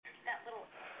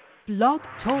Blog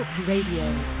Talk Radio.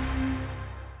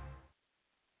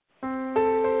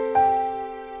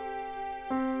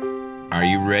 Are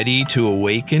you ready to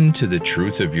awaken to the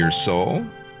truth of your soul?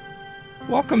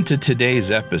 Welcome to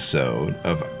today's episode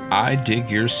of I Dig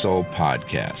Your Soul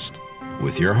podcast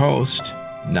with your host,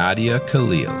 Nadia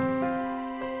Khalil.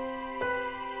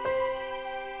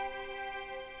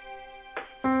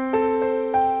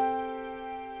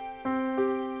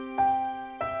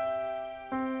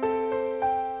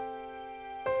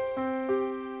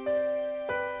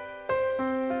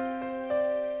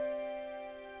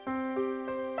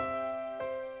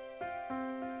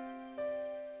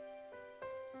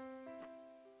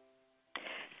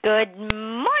 Good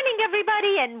morning,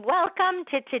 everybody, and welcome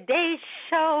to today's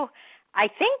show. I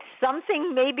think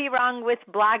something may be wrong with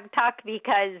Blog Talk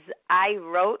because I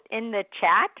wrote in the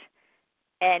chat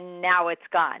and now it's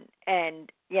gone.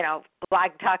 And,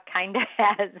 Blog Talk kind of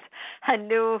has a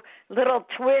new little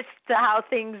twist to how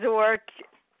things work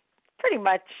pretty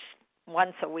much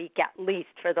once a week at least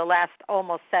for the last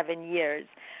almost 7 years.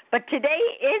 But today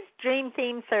is Dream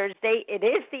Theme Thursday. It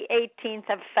is the 18th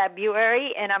of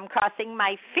February, and I'm crossing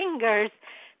my fingers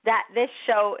that this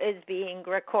show is being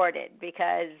recorded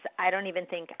because I don't even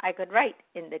think I could write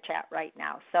in the chat right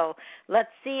now. So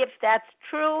let's see if that's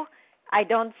true. I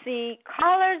don't see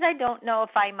callers. I don't know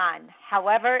if I'm on.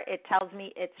 However, it tells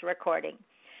me it's recording.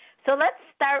 So let's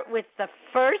start with the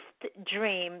first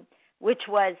dream, which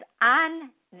was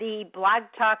on the Blog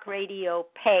Talk Radio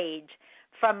page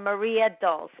from Maria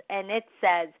Dulce, and it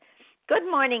says, "Good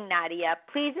morning, Nadia.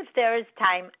 Please, if there is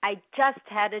time, I just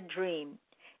had a dream.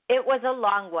 It was a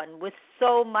long one with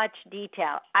so much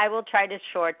detail. I will try to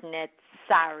shorten it.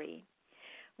 Sorry.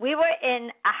 We were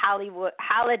in a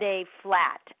holiday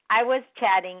flat. I was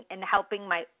chatting and helping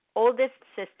my oldest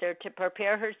sister to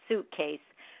prepare her suitcase.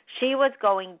 She was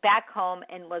going back home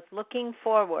and was looking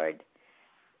forward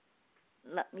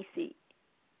to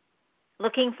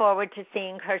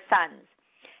seeing her sons.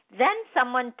 Then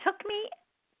someone took me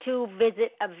to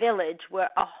visit a village where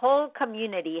a whole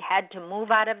community had to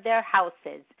move out of their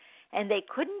houses, and they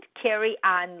couldn't carry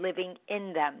on living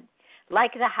in them.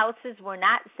 Like the houses were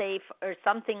not safe or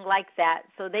something like that,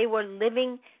 so they were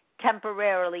living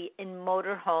temporarily in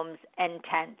motorhomes and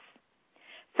tents.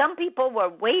 Some people were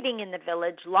waiting in the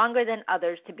village longer than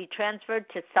others to be transferred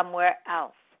to somewhere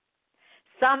else.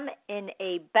 Some in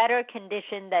a better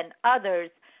condition than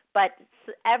others, but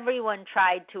everyone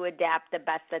tried to adapt the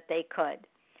best that they could.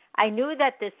 I knew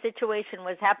that this situation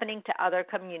was happening to other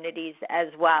communities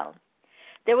as well.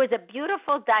 There was a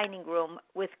beautiful dining room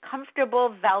with comfortable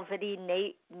velvety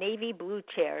navy blue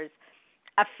chairs.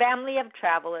 A family of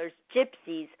travelers,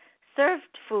 gypsies,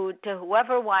 served food to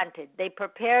whoever wanted. They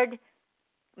prepared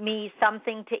me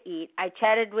something to eat. I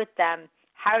chatted with them,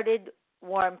 hearted,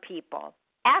 warm people.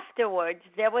 Afterwards,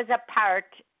 there was a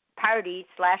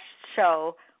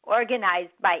party/show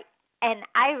organized by an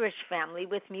Irish family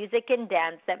with music and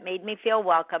dance that made me feel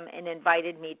welcome and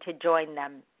invited me to join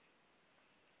them.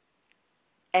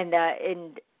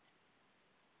 And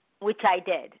which I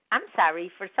did. I'm sorry,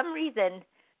 for some reason,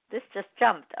 this just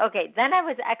jumped. Okay, then I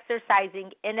was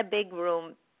exercising in a big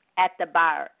room at the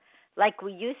bar, like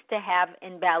we used to have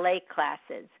in ballet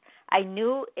classes. I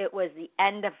knew it was the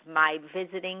end of my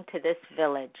visiting to this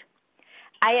village.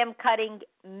 I am cutting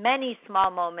many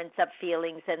small moments of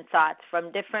feelings and thoughts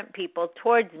from different people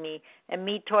towards me and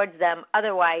me towards them.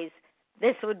 Otherwise,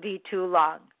 this would be too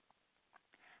long.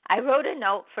 I wrote a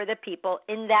note for the people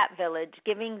in that village,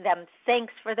 giving them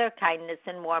thanks for their kindness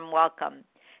and warm welcome.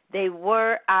 They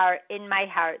are in my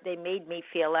heart. They made me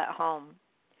feel at home.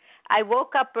 I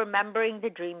woke up remembering the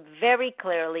dream very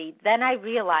clearly. Then I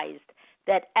realized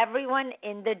that everyone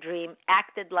in the dream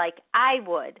acted like I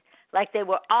would, like they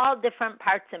were all different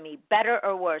parts of me, better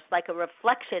or worse, like a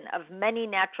reflection of many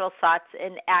natural thoughts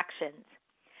and actions.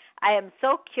 I am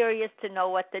so curious to know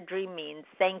what the dream means.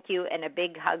 Thank you, and a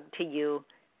big hug to you,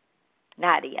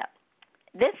 Nadia."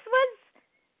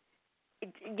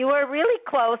 You were really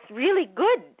close, really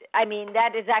good. I mean,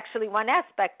 that is actually one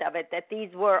aspect of it, that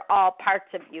these were all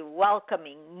parts of you,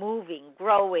 welcoming, moving,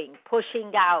 growing,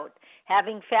 pushing out,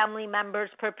 having family members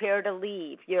prepare to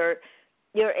leave. You're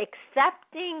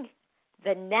accepting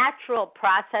the natural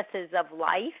processes of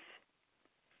life,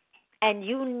 and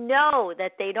you know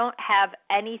that they don't have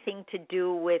anything to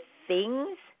do with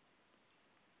things,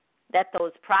 that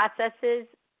those processes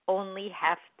only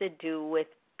have to do with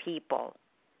people.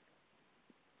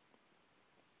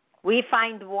 We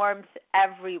find warmth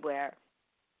everywhere.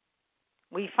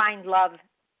 We find love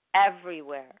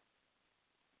everywhere.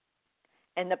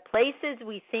 And the places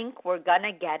we think we're going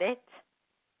to get it,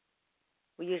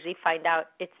 we usually find out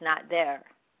it's not there.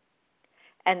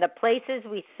 And the places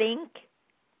we think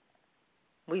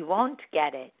we won't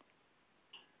get it,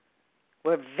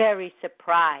 we're very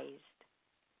surprised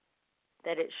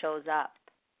that it shows up.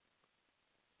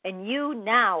 And you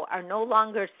now are no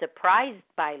longer surprised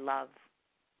by love.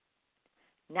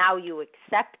 Now you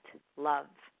accept love.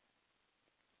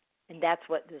 And that's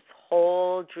what this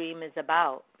whole dream is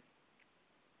about.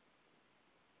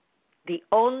 The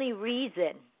only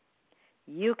reason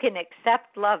you can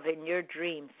accept love in your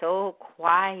dream so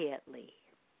quietly,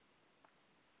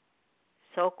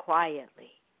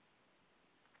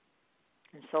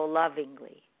 and so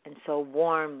lovingly, and so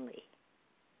warmly,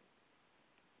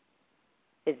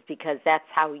 is because that's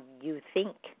how you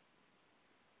think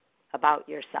about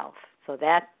yourself. So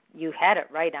that you had it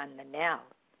right on the nail.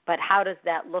 But how does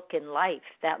that look in life?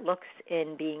 That looks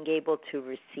in being able to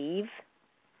receive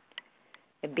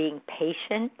and being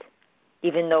patient,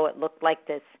 even though it looked like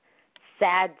this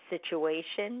sad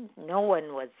situation. No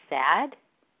one was sad.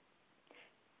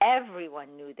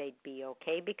 Everyone knew they'd be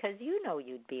okay because you know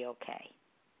you'd be okay.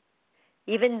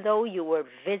 Even though you were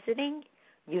visiting,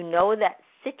 you know that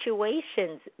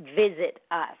situations visit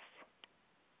us.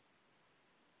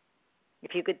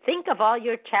 If you could think of all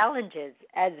your challenges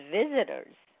as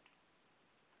visitors,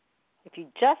 if you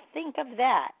just think of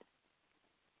that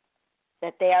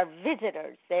they are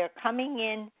visitors, they are coming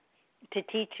in to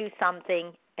teach you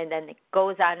something, and then it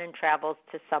goes on and travels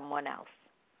to someone else.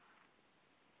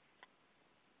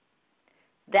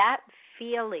 That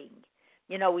feeling,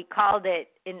 we called it,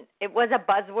 it was a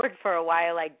buzzword for a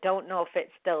while, I don't know if it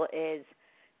still is,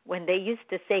 when they used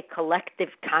to say collective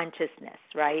consciousness,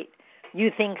 right?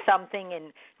 You think something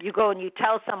and you go and you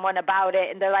tell someone about it,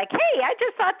 and they're like, hey, I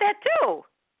just thought that too.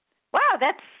 Wow,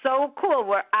 that's so cool.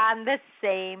 We're on the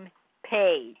same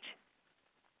page.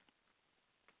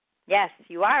 Yes,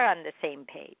 you are on the same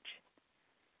page.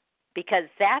 Because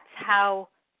that's how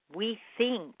we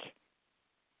think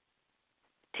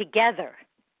together.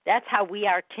 That's how we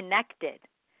are connected.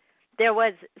 There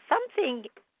was something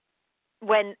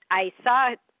when I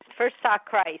first saw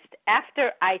Christ,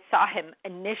 after I saw him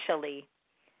initially,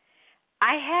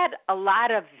 I had a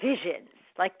lot of visions,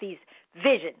 like these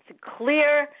visions,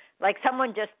 clear, like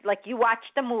someone just, like you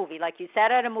watched a movie, like you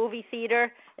sat at a movie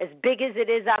theater, as big as it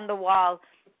is on the wall.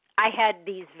 I had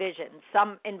these visions.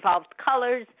 Some involved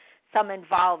colors, some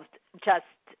involved just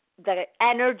the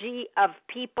energy of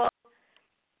people.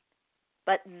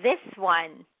 But this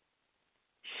one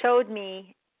showed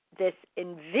me this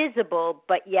invisible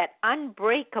but yet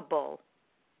unbreakable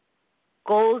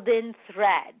golden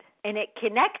thread. And it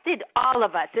connected all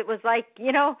of us. It was like,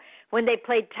 when they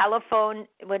played telephone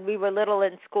when we were little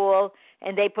in school,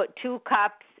 and they put two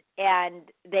cups and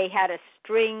they had a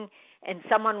string, and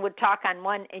someone would talk on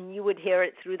one and you would hear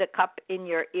it through the cup in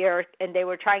your ear, and they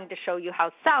were trying to show you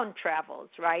how sound travels,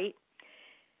 right?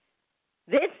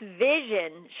 This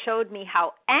vision showed me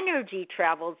how energy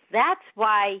travels. That's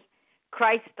why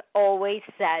Christ always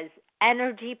says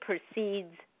energy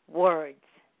precedes words.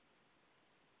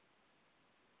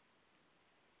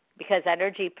 Because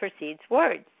energy precedes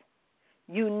words.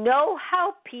 You know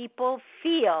how people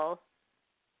feel,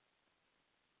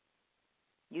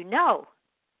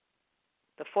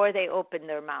 before they open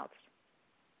their mouths.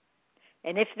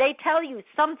 And if they tell you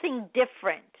something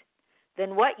different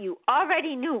than what you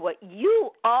already knew, what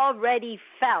you already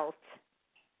felt,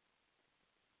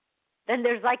 then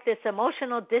there's like this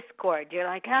emotional discord. You're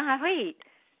like, wait,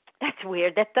 that's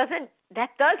weird. That doesn't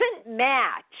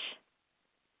match.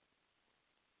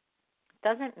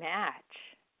 Doesn't match.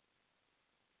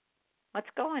 What's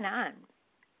going on?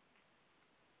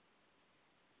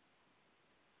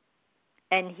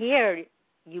 And here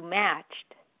you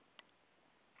matched.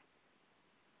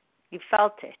 You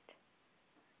felt it.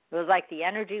 It was like the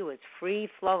energy was free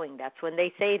flowing. That's when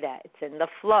they say that. It's in the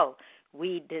flow.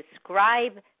 We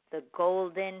describe the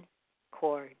golden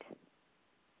cord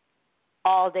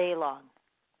all day long.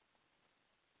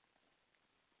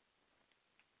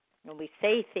 And we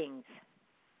say things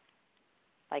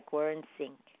like we're in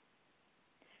sync.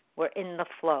 We're in the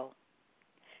flow.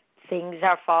 Things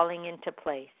are falling into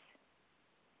place.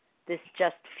 This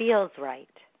just feels right.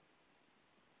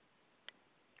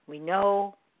 We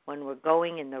know when we're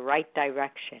going in the right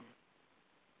direction.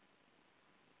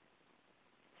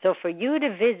 So for you to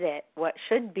visit what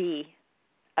should be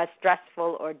a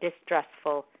stressful or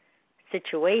distressful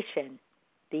situation,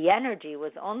 the energy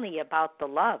was only about the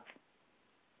love.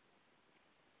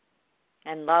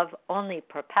 And love only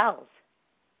propels.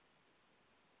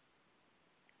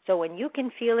 So when you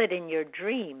can feel it in your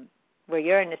dream, where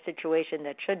you're in a situation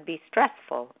that should be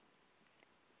stressful,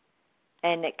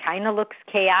 and it kind of looks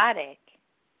chaotic,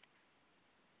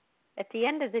 at the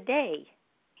end of the day,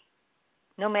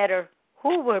 no matter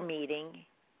who we're meeting,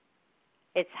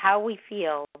 it's how we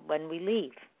feel when we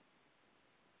leave.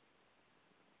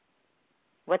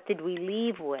 What did we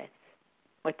leave with?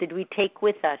 What did we take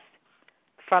with us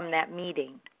from that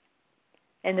meeting?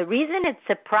 And the reason it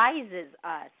surprises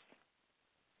us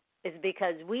is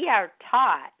because we are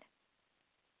taught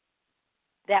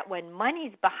that when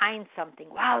money's behind something,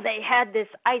 wow, they had this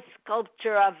ice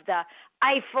sculpture of the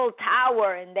Eiffel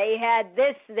Tower and they had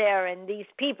this there and these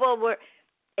people were,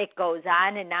 it goes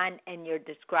on, and you're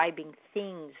describing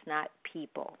things, not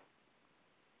people.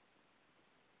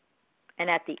 And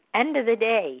at the end of the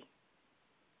day,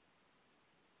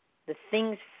 the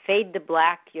things fade to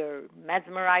black. You're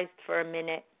mesmerized for a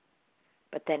minute,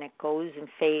 but then it goes and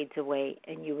fades away.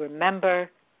 And you remember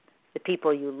the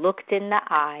people you looked in the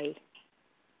eye,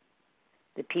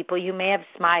 the people you may have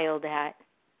smiled at,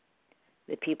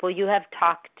 the people you have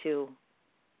talked to,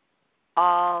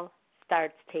 all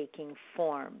starts taking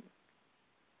form.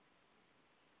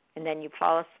 And then you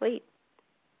fall asleep.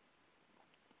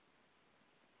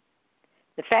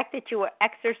 The fact that you were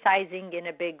exercising in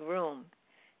a big room,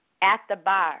 at the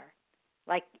bar,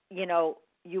 like, you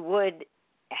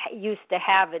used to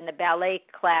have in the ballet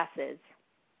classes,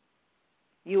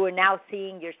 you are now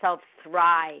seeing yourself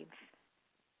thrive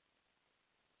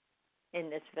in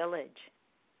this village.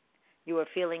 You are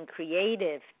feeling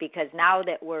creative because now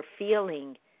that we're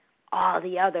feeling, all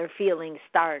the other feelings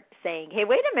start saying, hey,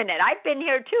 wait a minute, I've been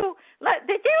here too. Wait,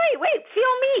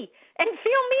 feel me, and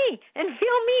feel me, and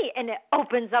feel me. And it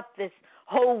opens up this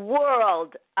whole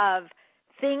world of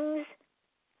things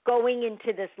going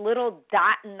into this little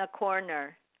dot in the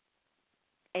corner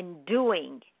and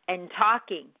doing and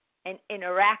talking and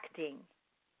interacting,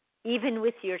 even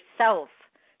with yourself,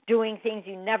 doing things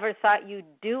you never thought you'd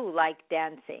do, like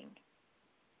dancing,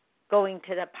 going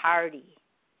to the party,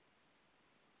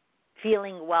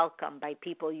 feeling welcome by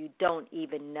people you don't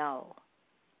even know.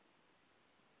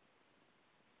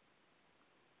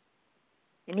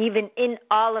 And even in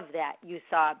all of that, you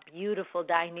saw a beautiful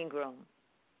dining room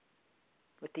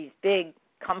with these big,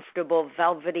 comfortable,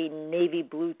 velvety, navy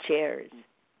blue chairs.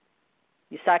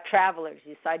 You saw travelers,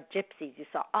 you saw gypsies, you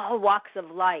saw all walks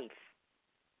of life.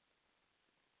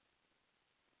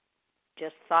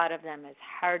 Just thought of them as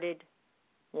hearted,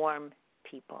 warm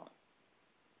people.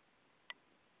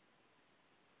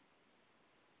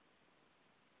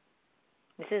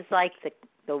 This is like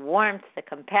the warmth, the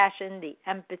compassion, the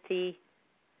empathy,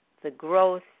 the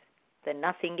growth, the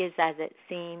nothing is as it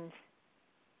seems,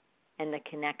 and the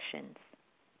connections.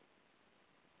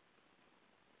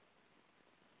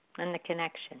 And the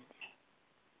connections.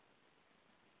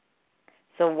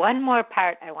 So one more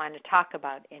part I want to talk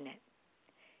about in it.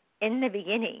 In the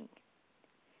beginning,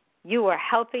 you were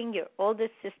helping your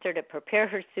oldest sister to prepare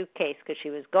her suitcase because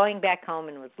she was going back home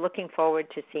and was looking forward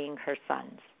to seeing her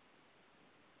sons.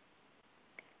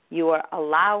 You are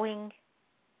allowing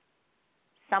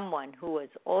someone who is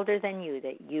older than you,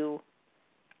 that you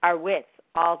are with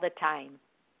all the time,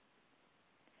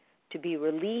 to be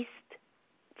released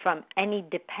from any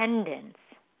dependence.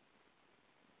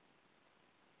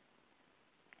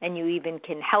 And you even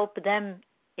can help them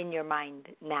in your mind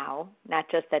now, not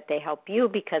just that they help you,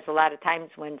 because a lot of times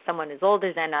when someone is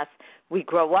older than us, we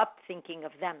grow up thinking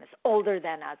of them as older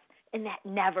than us, and that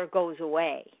never goes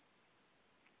away.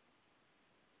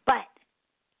 But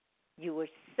you were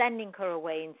sending her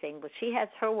away and saying, well, she has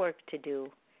her work to do.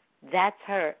 That's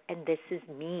her, and this is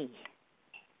me.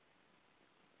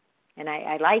 And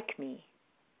I like me.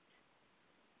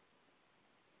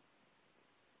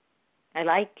 I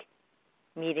like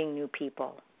meeting new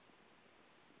people.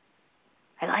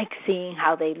 I like seeing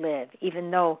how they live,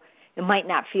 even though it might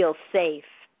not feel safe.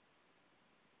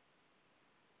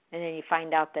 And then you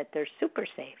find out that they're super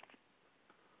safe,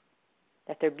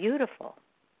 that they're beautiful,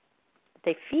 that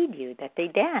they feed you, that they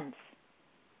dance.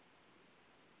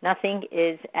 Nothing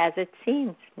is as it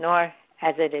seems, nor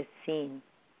as it is seen.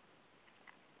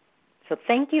 So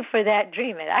thank you for that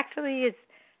dream. It actually is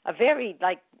a very,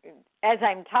 as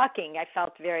I'm talking, I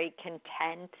felt very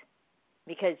content,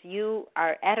 because you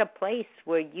are at a place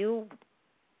where you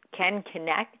can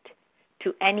connect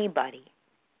to anybody.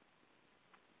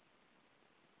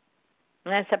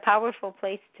 And that's a powerful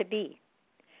place to be.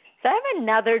 So I have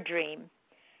another dream.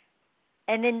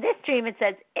 And in this dream it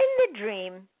says, in the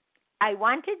dream, I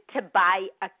wanted to buy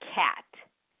a cat.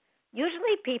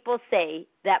 Usually people say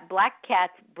that black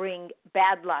cats bring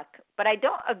bad luck, but I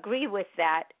don't agree with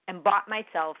that, and bought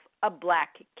myself a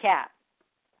black cat.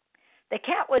 The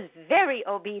cat was very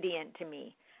obedient to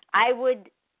me. I would,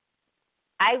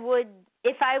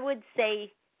 if I would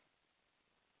say,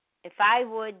 if I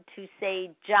would to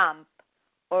say jump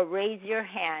or raise your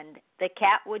hand, the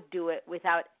cat would do it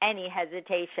without any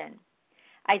hesitation.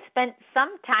 I spent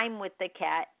some time with the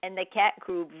cat, and the cat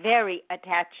grew very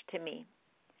attached to me.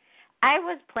 I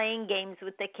was playing games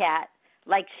with the cat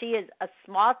like she is a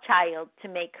small child to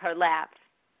make her laugh.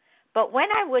 But when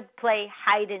I would play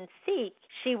hide and seek,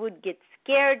 she would get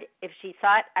scared if she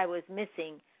thought I was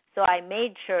missing, so I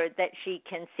made sure that she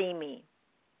can see me.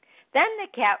 Then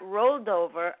the cat rolled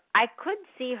over. I could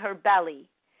see her belly.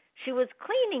 She was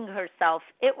cleaning herself.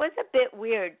 It was a bit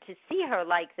weird to see her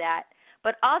like that,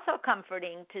 but also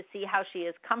comforting to see how she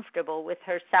is comfortable with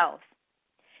herself.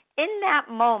 In that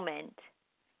moment,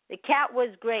 the cat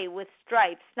was gray with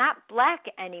stripes, not black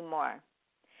anymore.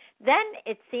 Then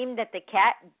it seemed that the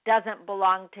cat doesn't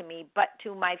belong to me, but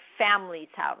to my family's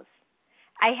house.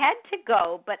 I had to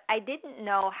go, but I didn't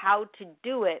know how to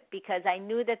do it because I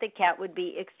knew that the cat would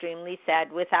be extremely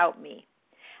sad without me.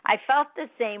 I felt the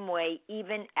same way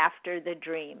even after the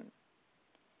dream.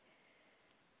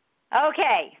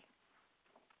 Okay,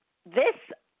 this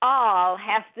all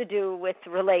has to do with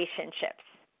relationships.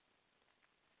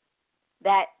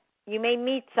 That you may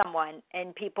meet someone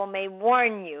and people may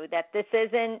warn you that this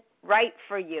isn't right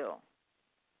for you.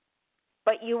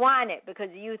 But you want it because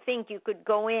you think you could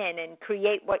go in and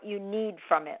create what you need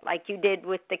from it, like you did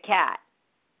with the cat.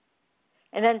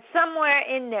 And then somewhere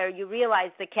in there you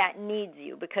realize the cat needs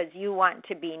you because you want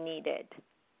to be needed.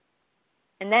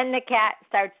 And then the cat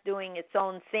starts doing its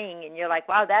own thing, and you're like,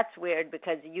 wow, that's weird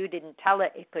because you didn't tell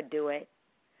it could do it.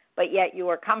 But yet you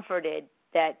were comforted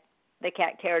that the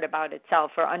cat cared about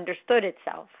itself or understood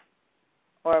itself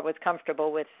or was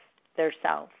comfortable with their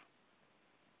self.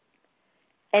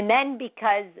 And then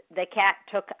because the cat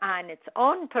took on its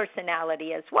own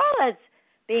personality as well as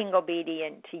being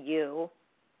obedient to you,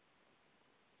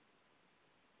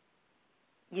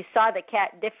 you saw the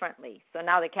cat differently. So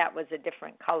now the cat was a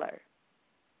different color.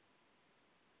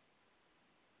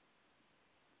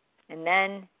 And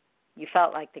then you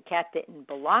felt like the cat didn't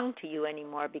belong to you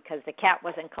anymore because the cat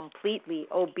wasn't completely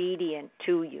obedient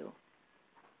to you.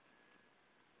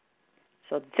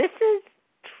 So this is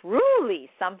truly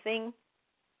something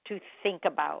to think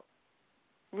about.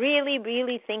 Really,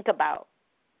 really think about.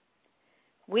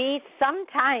 We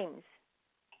sometimes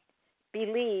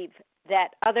believe that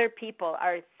other people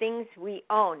are things we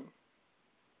own.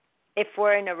 If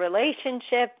we're in a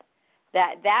relationship,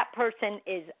 that person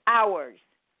is ours.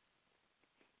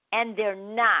 And they're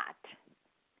not.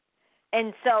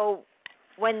 And so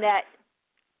when that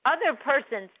other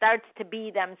person starts to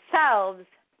be themselves,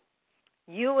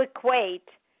 you equate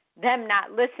them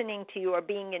not listening to you or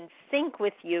being in sync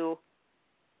with you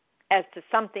as to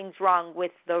something's wrong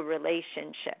with the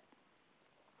relationship.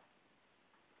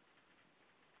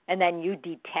 And then you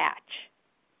detach.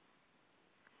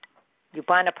 You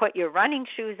want to put your running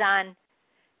shoes on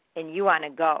and you want to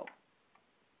go.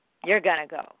 You're going to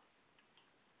go.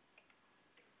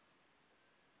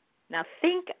 Now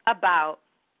think about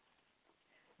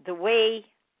the way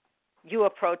you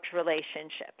approach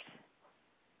relationships.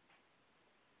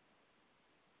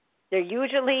 They're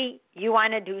usually you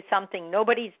want to do something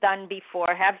nobody's done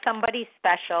before, have somebody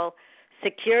special,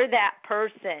 secure that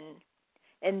person,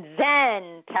 and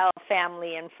then tell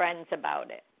family and friends about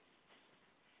it.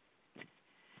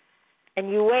 And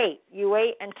you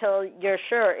wait until you're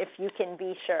sure if you can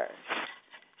be sure.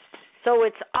 So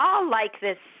it's all like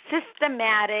this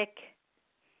systematic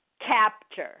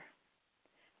capture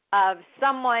of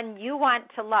someone you want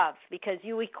to love because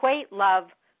you equate love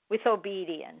with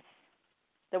obedience,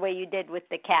 the way you did with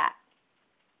the cat.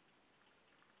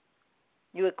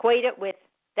 You equate it with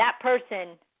that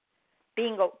person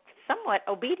being somewhat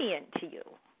obedient to you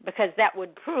because that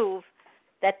would prove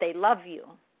that they love you.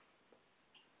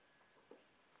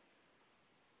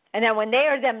 And then when they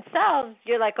are themselves,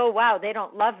 you're like, oh, wow, they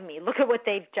don't love me. Look at what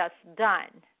they've just done.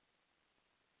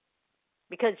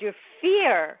 Because your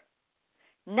fear,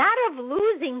 not of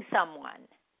losing someone,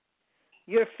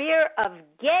 your fear of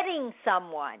getting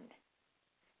someone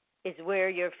is where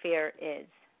your fear is.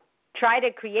 Try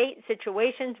to create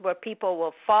situations where people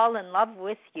will fall in love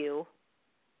with you.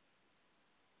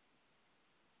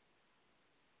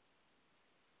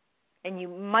 And you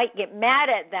might get mad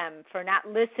at them for not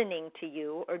listening to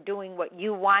you or doing what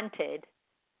you wanted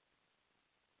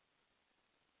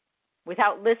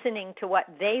without listening to what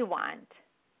they want.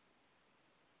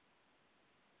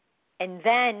 And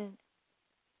then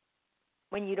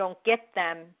when you don't get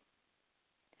them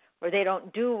or they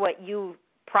don't do what you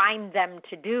primed them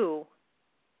to do,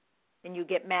 and you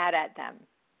get mad at them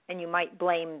and you might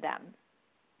blame them.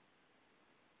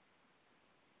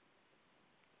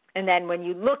 And then when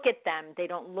you look at them, they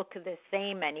don't look the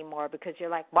same anymore because you're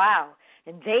like, wow,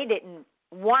 and they didn't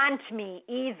want me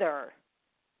either.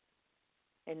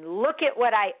 And look at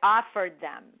what I offered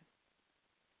them.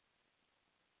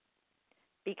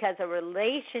 Because a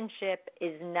relationship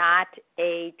is not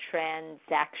a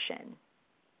transaction.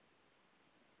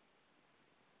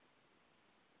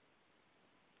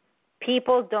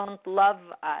 People don't love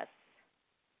us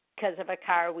because of a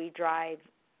car we drive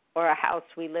or a house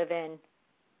we live in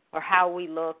or how we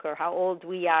look or how old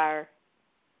we are.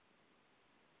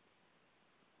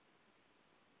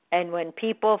 And when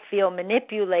people feel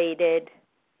manipulated,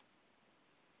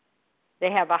 they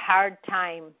have a hard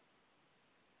time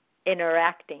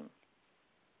interacting.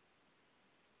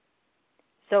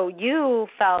 So you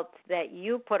felt that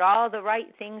you put all the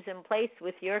right things in place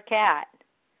with your cat,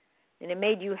 and it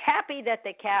made you happy that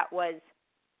the cat was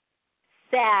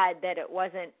sad that it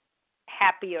wasn't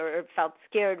happy or it felt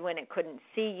scared when it couldn't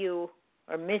see you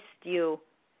or missed you,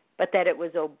 but that it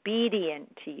was obedient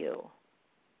to you.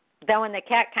 Then when the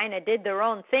cat kind of did their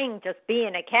own thing, just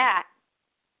being a cat,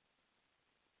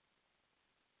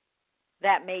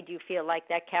 that made you feel like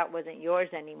that cat wasn't yours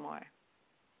anymore.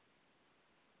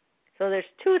 So there's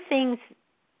two things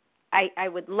I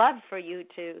would love for you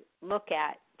to look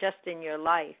at just in your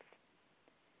life.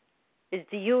 Is,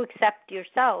 do you accept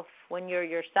yourself when you're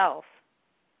yourself?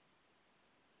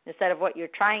 Instead of what you're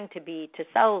trying to be to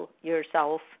sell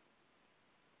yourself.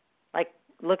 Like,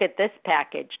 look at this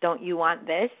package. Don't you want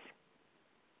this?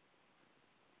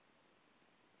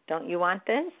 Don't you want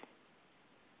this?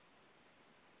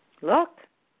 Look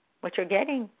what you're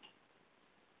getting.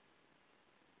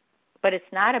 But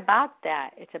it's not about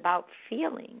that. It's about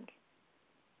feeling.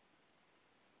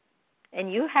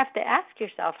 And you have to ask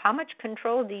yourself, how much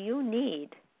control do you need?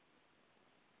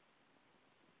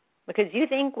 Because you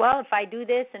think, well, if I do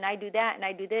this and I do that and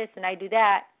I do this and I do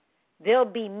that, they'll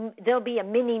be a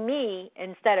mini me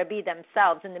instead of be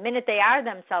themselves. And the minute they are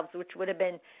themselves, which would have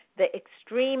been the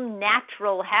extreme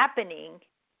natural happening,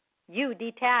 you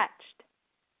detached.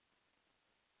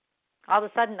 All of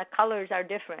a sudden the colors are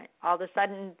different. All of a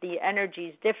sudden the energy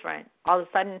is different. All of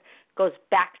a sudden it goes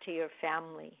back to your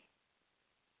family.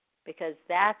 Because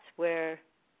that's where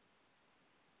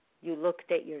you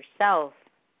looked at yourself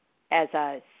as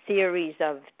a series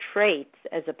of traits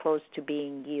as opposed to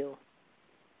being you.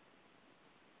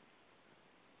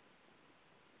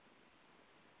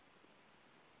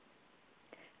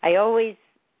 I always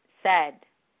said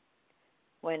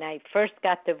when I first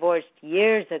got divorced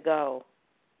years ago,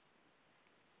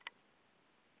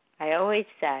 I always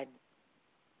said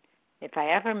if I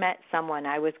ever met someone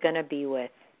I was going to be with,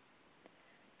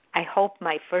 I hope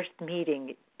my first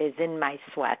meeting is in my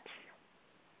sweats.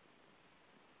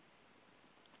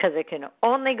 Because it can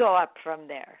only go up from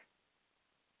there.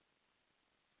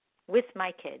 With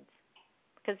my kids.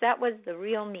 Because that was the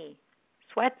real me.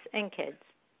 Sweats and kids.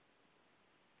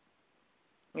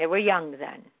 They were young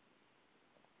then.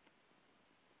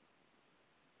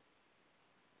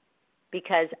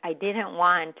 Because I didn't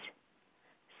want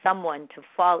someone to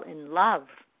fall in love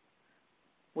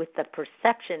with the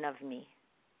perception of me.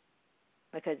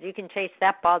 Because you can chase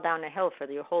that ball down a hill for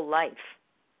your whole life.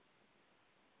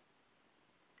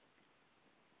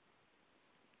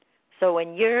 So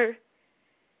when you're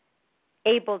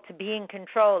able to be in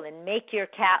control and make your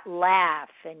cat laugh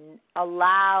and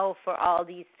allow for all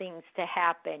these things to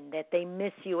happen, that they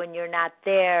miss you when you're not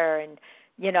there, and,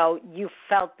 you know, you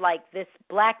felt like this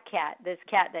black cat, this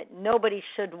cat that nobody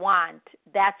should want,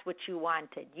 that's what you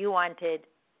wanted. You wanted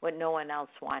what no one else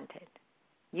wanted.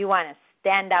 You want to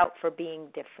stand out for being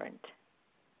different,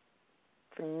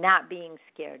 for not being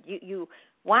scared. You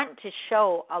want to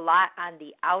show a lot on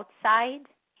the outside,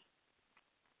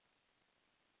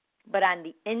 but on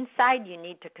the inside you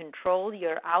need to control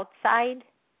your outside.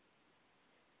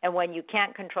 And when you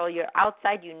can't control your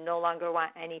outside, you no longer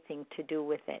want anything to do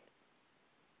with it.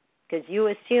 Because you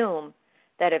assume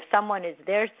that if someone is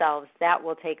their selves, that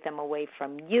will take them away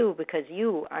from you because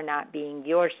you are not being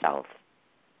yourself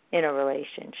in a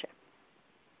relationship.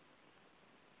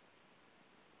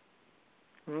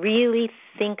 Really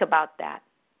think about that.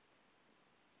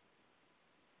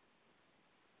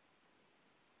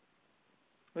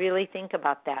 Really think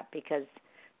about that, because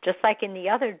just like in the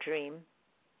other dream,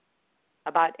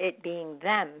 about it being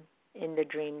them in the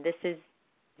dream, this is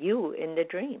you in the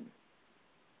dream.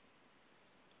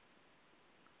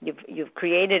 You've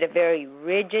created a very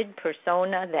rigid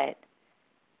persona that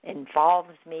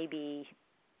involves maybe,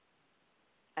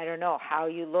 I don't know, how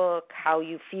you look, how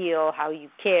you feel, how you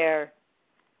care.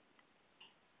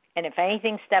 And if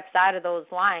anything steps out of those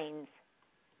lines,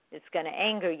 it's going to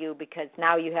anger you because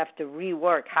now you have to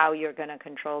rework how you're going to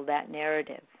control that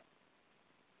narrative.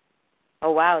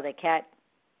 Oh, wow, the cat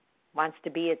wants to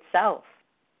be itself.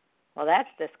 Well, that's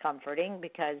discomforting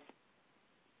because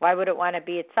why would it want to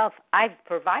be itself? I've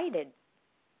provided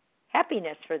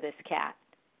happiness for this cat.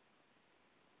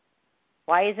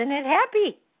 Why isn't it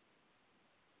happy?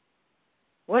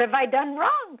 What have I done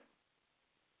wrong?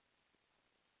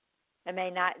 Am I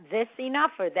not this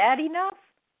enough or that enough?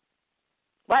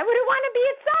 Why would it want to be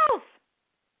itself?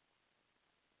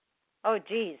 Oh,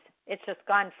 geez, it's just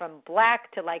gone from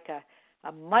black to like a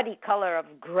muddy color of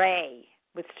gray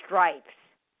with stripes.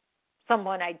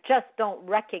 Someone I just don't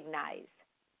recognize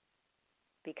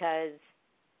because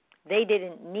they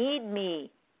didn't need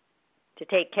me to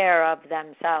take care of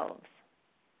themselves.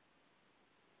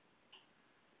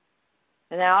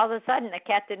 And then all of a sudden, the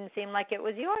cat didn't seem like it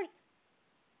was yours.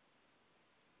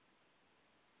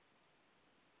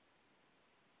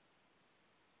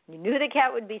 You knew the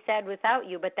cat would be sad without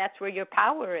you, but that's where your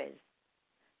power is.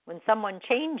 When someone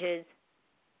changes,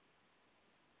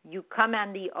 you come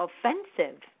on the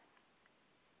offensive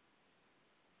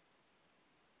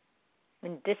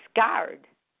and discard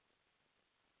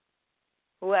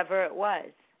whoever it was.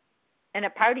 And a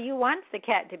part of you wants the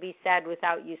cat to be sad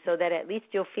without you so that at least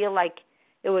you'll feel like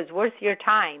it was worth your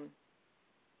time.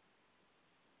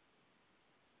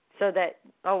 So that,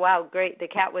 oh, wow, great, the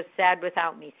cat was sad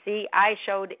without me. See, I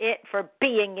showed it for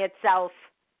being itself.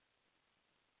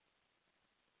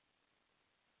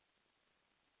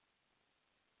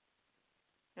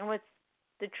 And what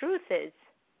the truth is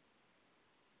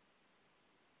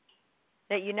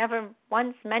that you never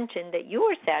once mentioned that you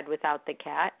were sad without the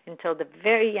cat until the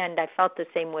very end. I felt the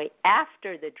same way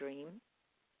after the dream.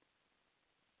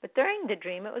 But during the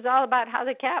dream, it was all about how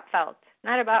the cat felt,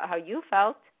 not about how you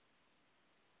felt.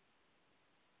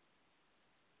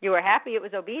 You were happy it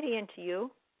was obedient to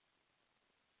you.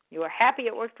 You were happy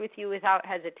it worked with you without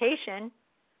hesitation.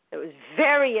 It was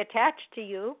very attached to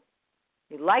you.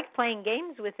 You liked playing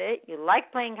games with it. You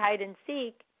liked playing hide and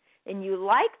seek. And you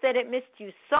liked that it missed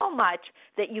you so much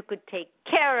that you could take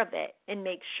care of it and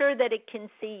make sure that it can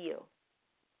see you.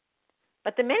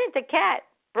 But the minute the cat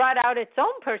brought out its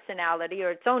own personality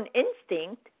or its own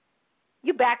instinct,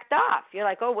 you backed off. You're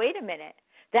like, oh, wait a minute.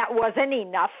 That wasn't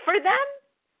enough for them?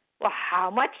 Well, how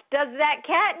much does that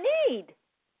cat need?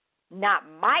 Not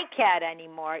my cat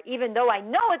anymore, even though I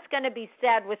know it's going to be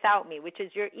sad without me, which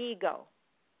is your ego.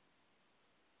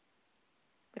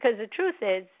 Because the truth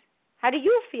is, how do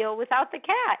you feel without the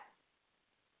cat?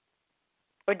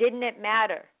 Or didn't it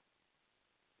matter?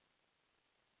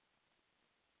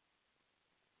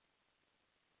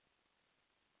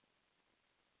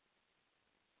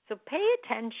 So pay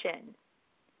attention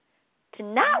to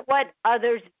not what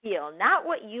others feel, not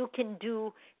what you can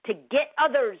do to get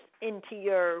others into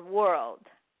your world,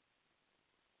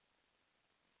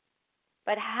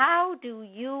 but how do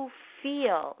you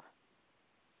feel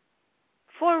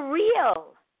for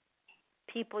real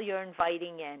people you're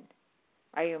inviting in?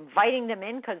 Are you inviting them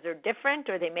in because they're different,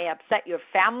 or they may upset your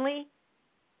family,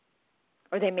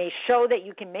 or they may show that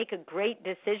you can make a great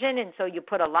decision, and so you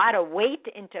put a lot of weight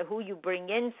into who you bring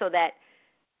in so that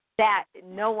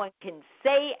no one can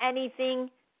say anything,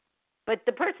 but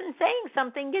the person saying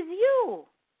something is you.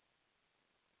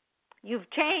 You've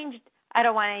changed. I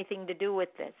don't want anything to do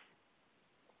with this.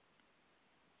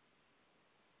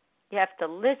 You have to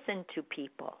listen to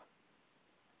people.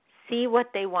 See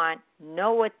what they want,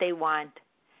 know what they want,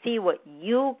 see what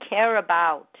you care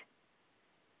about.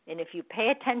 And if you pay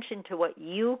attention to what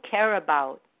you care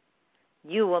about,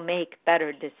 you will make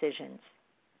better decisions.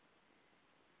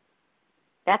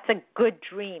 That's a good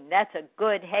dream. That's a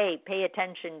good, hey, pay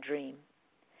attention dream.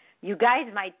 You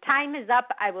guys, my time is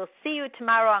up. I will see you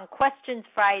tomorrow on Questions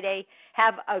Friday.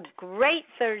 Have a great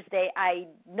Thursday. I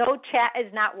know chat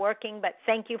is not working, but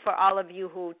thank you for all of you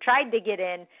who tried to get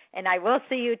in, and I will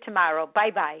see you tomorrow.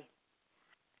 Bye-bye.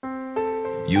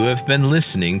 You have been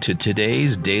listening to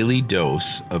today's daily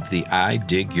dose of the I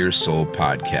Dig Your Soul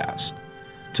podcast.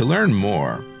 To learn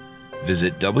more,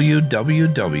 visit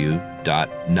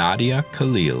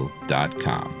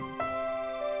www.nadiakhalil.com.